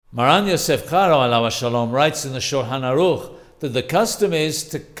Maran Yosef Karo alav Shalom writes in the Shulchan Aruch that the custom is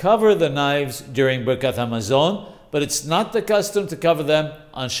to cover the knives during Birkath Hamazon, but it's not the custom to cover them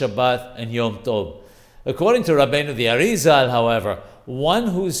on Shabbat and Yom Tov. According to Rabbeinu the Arizal, however, one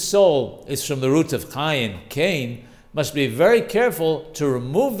whose soul is from the root of Cain, must be very careful to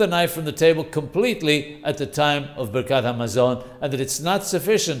remove the knife from the table completely at the time of Birkath Hamazon, and that it's not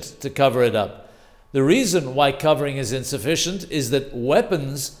sufficient to cover it up. The reason why covering is insufficient is that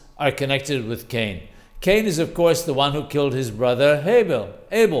weapons are connected with Cain. Cain is, of course, the one who killed his brother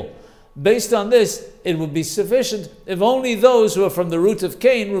Abel. Based on this, it would be sufficient if only those who are from the root of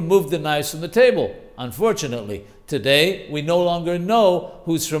Cain removed the knives from the table. Unfortunately, today we no longer know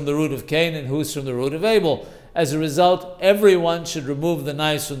who's from the root of Cain and who's from the root of Abel. As a result, everyone should remove the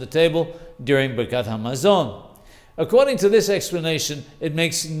knives from the table during Birkath Hamazon. According to this explanation, it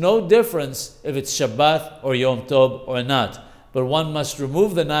makes no difference if it's Shabbat or Yom Tov or not, but one must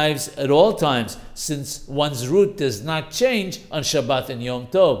remove the knives at all times, since one's root does not change on Shabbat and Yom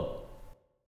Tov.